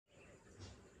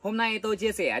Hôm nay tôi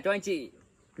chia sẻ cho anh chị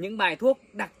những bài thuốc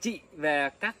đặc trị về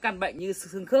các căn bệnh như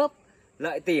xương khớp,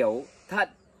 lợi tiểu, thận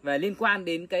và liên quan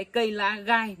đến cái cây lá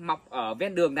gai mọc ở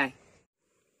ven đường này.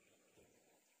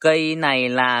 Cây này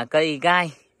là cây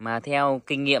gai mà theo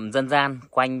kinh nghiệm dân gian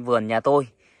quanh vườn nhà tôi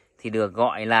thì được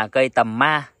gọi là cây tầm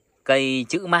ma, cây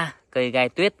chữ ma, cây gai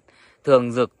tuyết,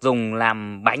 thường được dùng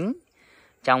làm bánh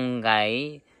trong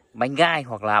cái bánh gai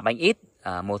hoặc là bánh ít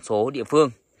ở một số địa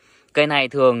phương. Cây này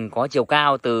thường có chiều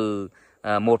cao từ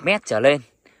 1 mét trở lên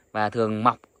và thường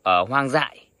mọc ở hoang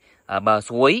dại, ở bờ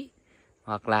suối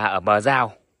hoặc là ở bờ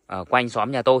rào ở quanh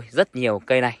xóm nhà tôi, rất nhiều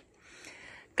cây này.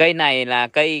 Cây này là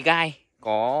cây gai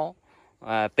có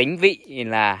tính vị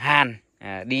là hàn,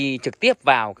 đi trực tiếp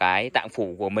vào cái tạng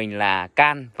phủ của mình là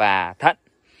can và thận.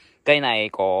 Cây này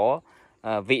có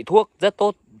vị thuốc rất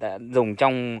tốt, đã dùng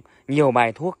trong nhiều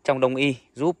bài thuốc trong đông y,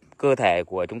 giúp cơ thể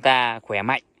của chúng ta khỏe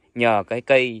mạnh nhờ cái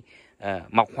cây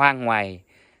mọc hoang ngoài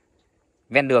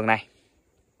ven đường này.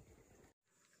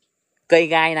 Cây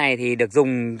gai này thì được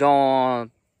dùng cho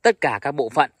tất cả các bộ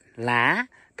phận lá,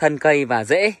 thân cây và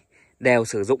rễ đều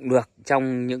sử dụng được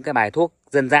trong những cái bài thuốc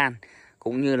dân gian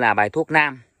cũng như là bài thuốc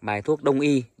nam, bài thuốc đông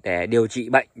y để điều trị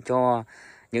bệnh cho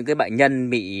những cái bệnh nhân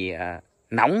bị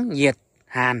nóng, nhiệt,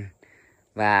 hàn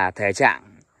và thể trạng.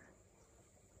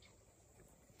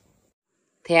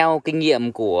 Theo kinh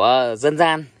nghiệm của dân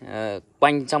gian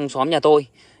quanh trong xóm nhà tôi,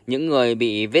 những người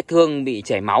bị vết thương, bị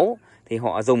chảy máu thì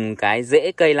họ dùng cái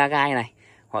rễ cây lá gai này,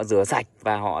 họ rửa sạch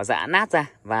và họ giã nát ra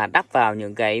và đắp vào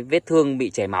những cái vết thương bị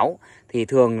chảy máu thì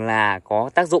thường là có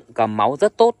tác dụng cầm máu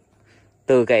rất tốt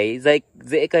từ cái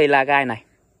rễ cây lá gai này.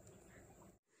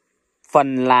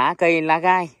 Phần lá cây lá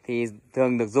gai thì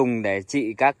thường được dùng để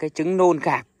trị các cái chứng nôn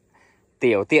khạc,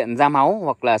 tiểu tiện ra máu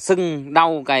hoặc là sưng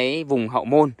đau cái vùng hậu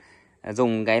môn.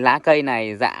 Dùng cái lá cây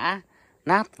này giã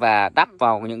nát và đắp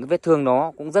vào những cái vết thương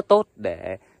đó cũng rất tốt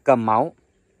để cầm máu.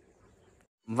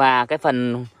 Và cái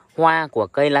phần hoa của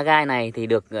cây lá gai này thì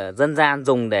được dân gian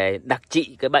dùng để đặc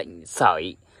trị cái bệnh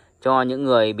sởi cho những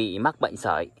người bị mắc bệnh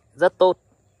sởi, rất tốt.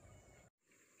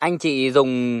 Anh chị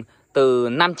dùng từ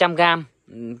 500g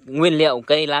nguyên liệu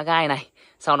cây lá gai này,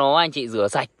 sau đó anh chị rửa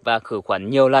sạch và khử khuẩn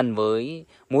nhiều lần với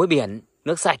muối biển,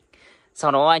 nước sạch.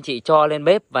 Sau đó anh chị cho lên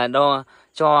bếp và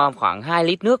cho khoảng 2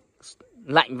 lít nước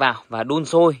lạnh vào và đun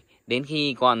sôi đến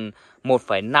khi còn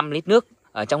 1,5 lít nước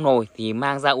ở trong nồi thì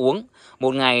mang ra uống.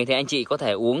 Một ngày thì anh chị có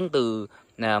thể uống từ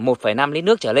 1,5 lít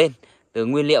nước trở lên từ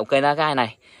nguyên liệu cây lá gai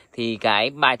này. Thì cái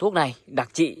bài thuốc này đặc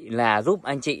trị là giúp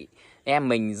anh chị em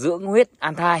mình dưỡng huyết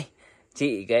an thai,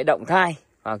 trị cái động thai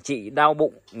hoặc trị đau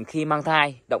bụng khi mang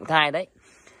thai, động thai đấy.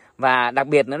 Và đặc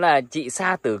biệt nữa là trị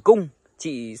sa tử cung,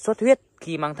 trị xuất huyết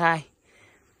khi mang thai,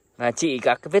 và trị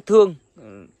các cái vết thương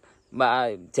và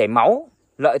chảy máu,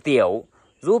 lợi tiểu,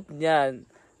 giúp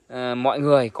mọi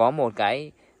người có một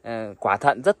cái quả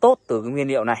thận rất tốt từ cái nguyên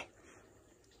liệu này.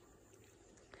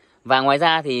 Và ngoài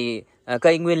ra thì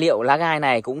cây nguyên liệu lá gai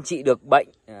này cũng trị được bệnh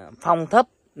phong thấp,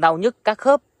 đau nhức các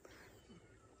khớp,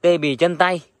 tê bì chân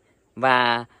tay,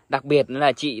 và đặc biệt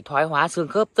là trị thoái hóa xương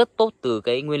khớp rất tốt từ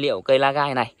cái nguyên liệu cây lá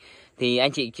gai này. Thì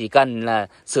anh chị chỉ cần là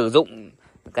sử dụng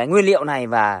cái nguyên liệu này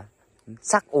và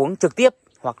sắc uống trực tiếp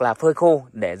hoặc là phơi khô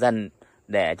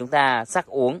để chúng ta sắc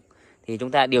uống thì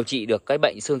chúng ta điều trị được cái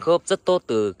bệnh xương khớp rất tốt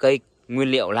từ cây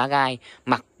nguyên liệu lá gai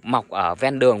mọc ở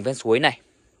ven đường, ven suối này.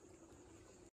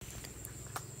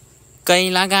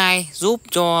 Cây lá gai giúp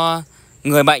cho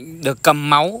người bệnh được cầm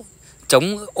máu,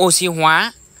 chống oxy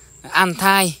hóa, an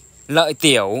thai, lợi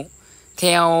tiểu.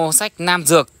 Theo sách Nam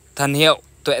Dược Thần Hiệu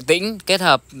Tuệ Tĩnh kết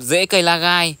hợp rễ cây lá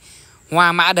gai,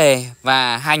 hoa mã đề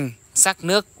và hành sắc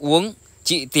nước uống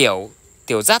trị tiểu,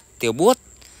 tiểu dắt, tiểu buốt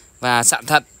và sạn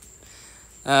thận,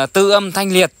 tư âm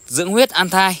thanh liệt, dưỡng huyết an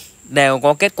thai đều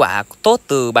có kết quả tốt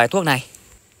từ bài thuốc này.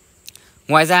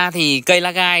 Ngoài ra thì cây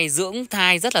lá gai dưỡng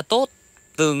thai rất là tốt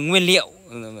từ nguyên liệu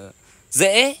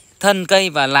rễ, thân cây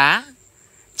và lá,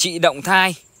 trị động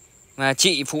thai và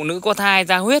trị phụ nữ có thai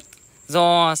ra huyết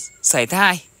do sảy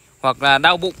thai hoặc là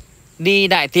đau bụng, đi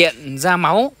đại tiện ra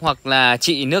máu hoặc là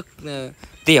trị nước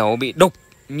tiểu bị đục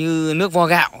như nước vo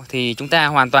gạo thì chúng ta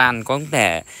hoàn toàn có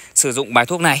thể sử dụng bài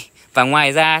thuốc này. Và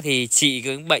ngoài ra thì trị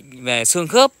cái bệnh về xương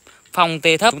khớp, phong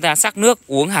tê thấp, chúng ta sắc nước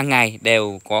uống hàng ngày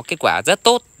đều có kết quả rất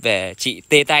tốt về trị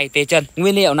tê tay, tê chân.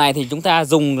 Nguyên liệu này thì chúng ta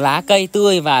dùng lá cây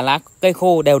tươi và lá cây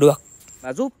khô đều được.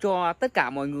 Và giúp cho tất cả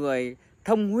mọi người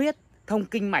thông huyết, thông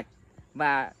kinh mạch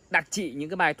và đặc trị những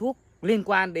cái bài thuốc liên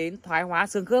quan đến thoái hóa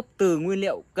xương khớp từ nguyên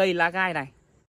liệu cây lá gai này.